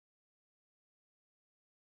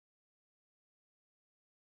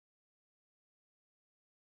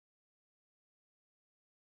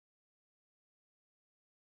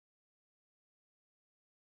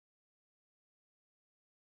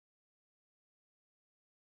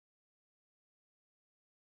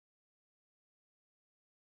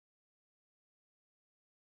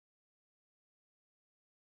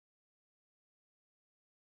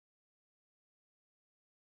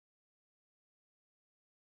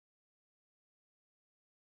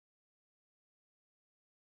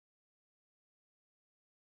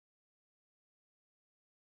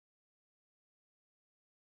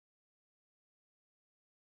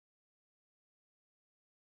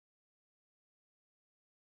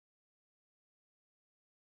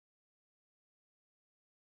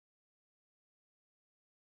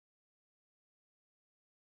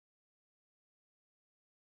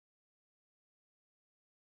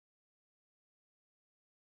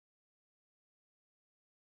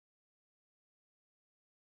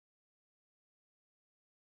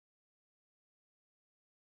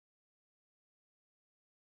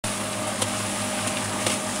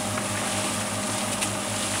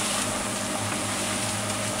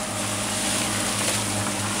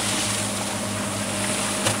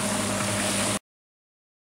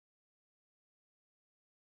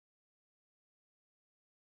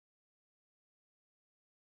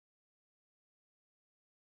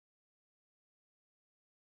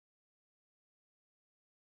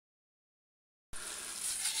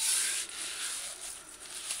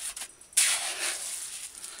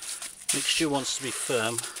mixture wants to be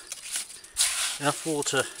firm, enough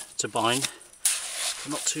water to bind,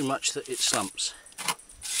 but not too much that it slumps.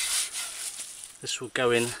 This will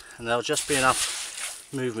go in and there'll just be enough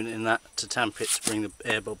movement in that to tamp it to bring the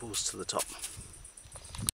air bubbles to the top.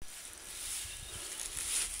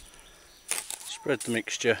 Spread the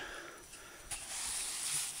mixture,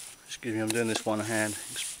 excuse me, I'm doing this one hand.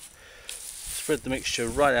 Spread the mixture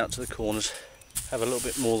right out to the corners, have a little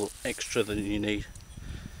bit more extra than you need.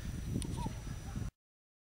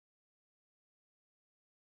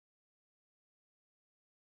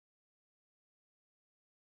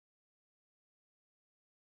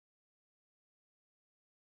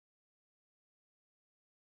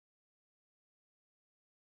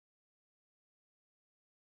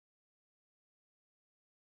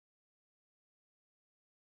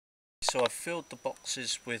 So I've filled the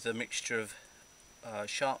boxes with a mixture of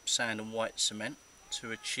sharp sand and white cement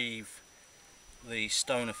to achieve the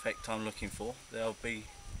stone effect I'm looking for. There'll be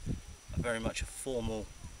very much a formal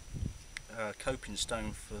coping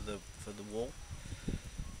stone for the wall.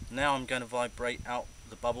 Now I'm going to vibrate out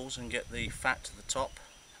the bubbles and get the fat to the top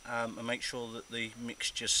and make sure that the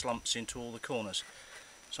mixture slumps into all the corners.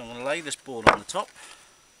 So I'm going to lay this board on the top,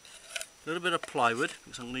 a little bit of plywood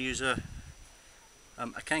because I'm going to use a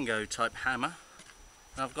Kango type hammer,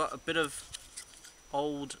 and I've got a bit of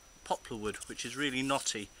old poplar wood which is really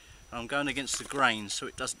knotty, and I'm going against the grain so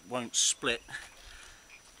it won't split,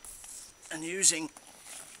 and using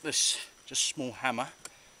this just small hammer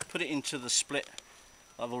put it into the split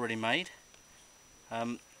I've already made,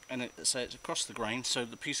 and so it's across the grain so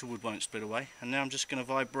the piece of wood won't split away. And now I'm just going to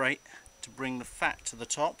vibrate to bring the fat to the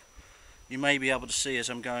top. You may be able to see as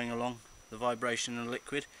I'm going along the vibration in the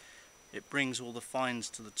liquid. It brings all the fines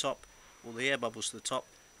to the top, all the air bubbles to the top,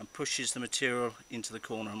 and pushes the material into the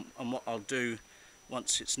corner. And what I'll do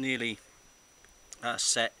once it's nearly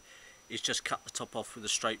set is just cut the top off with a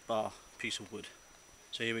straight bar piece of wood.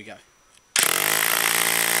 So here we go.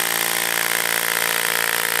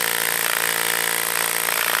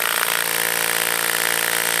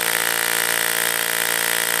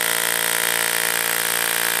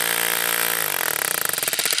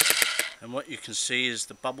 And what you can see is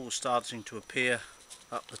the bubbles starting to appear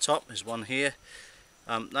up the top. There's one here.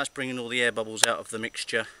 That's bringing all the air bubbles out of the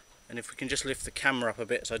mixture. And if we can just lift the camera up a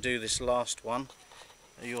bit as I do this last one,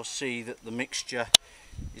 you'll see that the mixture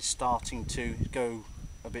is starting to go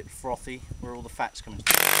a bit frothy where all the fat's coming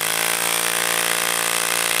through.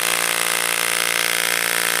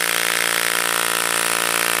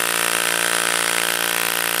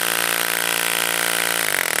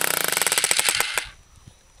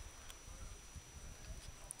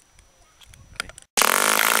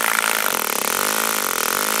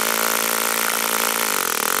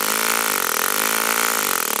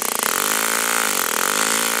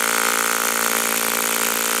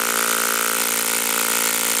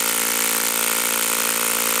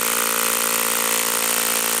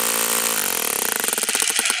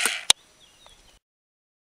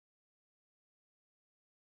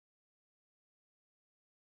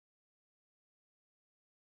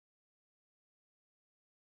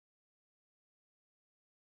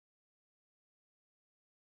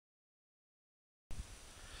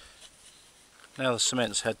 Now the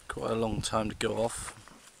cement's had quite a long time to go off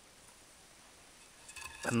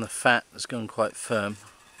and the fat has gone quite firm.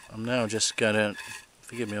 I'm now just going to,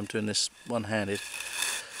 forgive me, I'm doing this one-handed.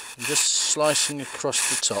 I'm just slicing across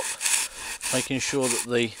the top, making sure that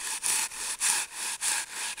the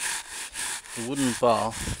wooden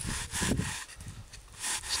bar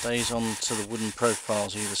stays onto the wooden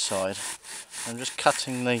profiles either side. I'm just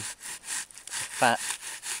cutting the fat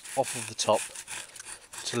off of the top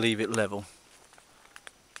to leave it level.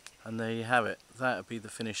 And there you have it. That would be the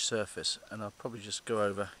finished surface, and I'll probably just go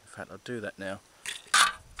over, in fact I'll do that now.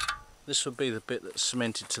 This will be the bit that's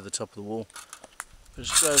cemented to the top of the wall.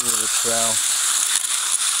 Just go over with a trowel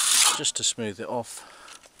just to smooth it off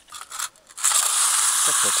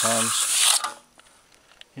a couple of times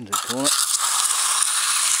into the corner.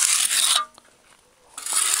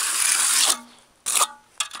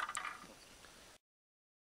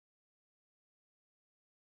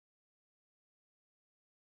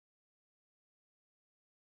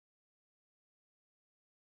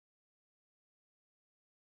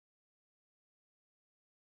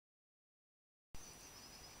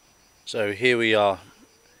 So here we are,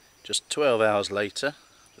 just 12 hours later.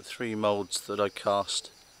 The 3 moulds that I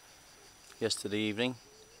cast yesterday evening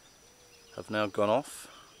have now gone off.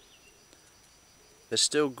 They're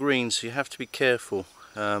still green, so you have to be careful.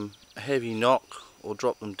 A heavy knock or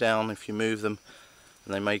drop them down if you move them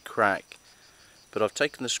and they may crack. But I've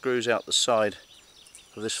taken the screws out the side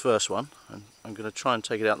of this first one, and I'm going to try and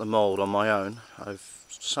take it out the mould on my own. I've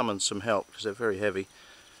summoned some help because they're very heavy,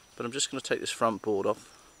 but I'm just going to take this front board off,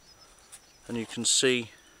 and you can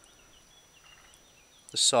see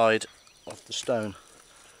the side of the stone.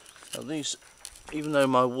 Now these, even though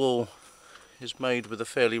my wall is made with a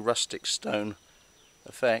fairly rustic stone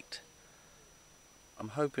effect, I'm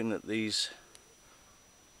hoping that these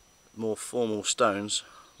more formal stones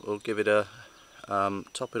will give it a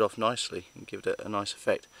top it off nicely and give it a nice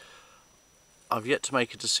effect. I've yet to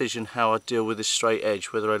make a decision how I deal with this straight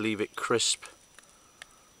edge, whether I leave it crisp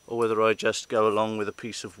or whether I just go along with a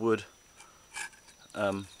piece of wood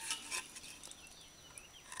and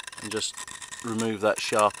just remove that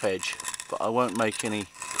sharp edge, but I won't make any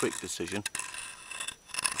quick decision.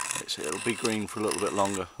 It'll be green for a little bit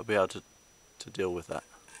longer. I'll be able to deal with that.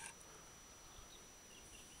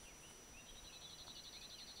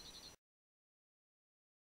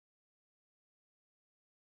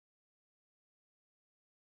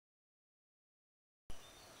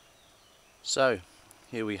 So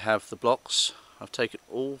here we have the blocks. I've taken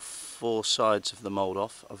all four sides of the mould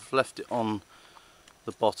off. I've left it on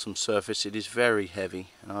the bottom surface. It is very heavy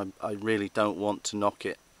and I really don't want to knock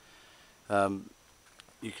it.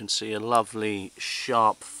 You can see a lovely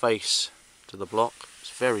sharp face to the block.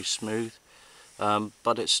 It's very smooth,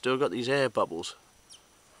 but it's still got these air bubbles,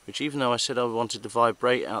 which, even though I said I wanted to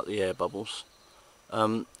vibrate out the air bubbles,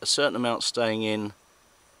 a certain amount staying in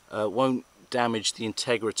won't damage the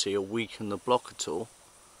integrity or weaken the block at all,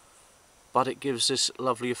 but it gives this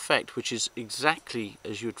lovely effect, which is exactly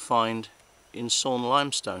as you'd find in sawn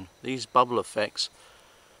limestone. These bubble effects,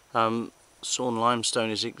 sawn limestone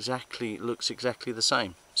is looks exactly the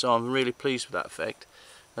same. So I'm really pleased with that effect.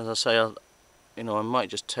 As I say, I might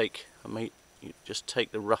just take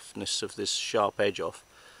the roughness of this sharp edge off,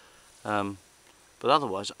 but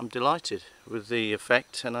otherwise I'm delighted with the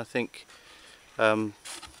effect, and I think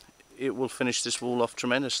it will finish this wall off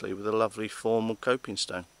tremendously with a lovely formal coping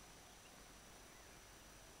stone.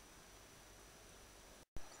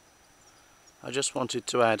 I just wanted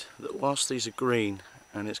to add that whilst these are green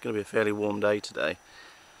and it's going to be a fairly warm day today,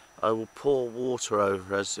 I will pour water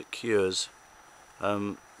over as it cures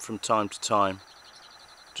from time to time,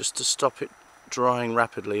 just to stop it drying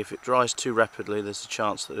rapidly. If it dries too rapidly, there's a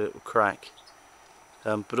chance that it will crack.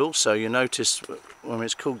 But also, you notice when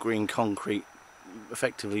it's called green concrete,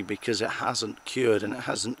 effectively because it hasn't cured and it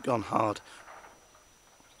hasn't gone hard.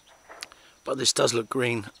 But this does look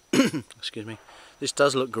green. Excuse me. This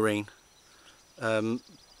does look green.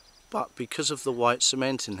 But because of the white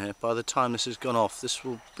cement in here, by the time this has gone off, this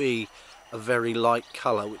will be a very light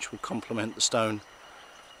colour which will complement the stone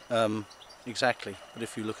exactly. But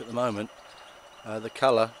if you look at the moment, the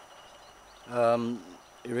colour,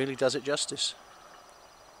 it really does it justice.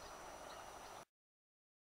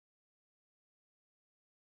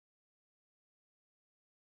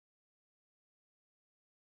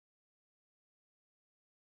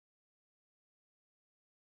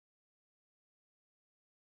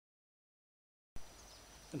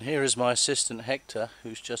 And here is my assistant Hector,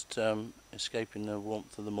 who's just escaping the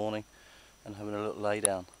warmth of the morning and having a little lay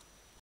down.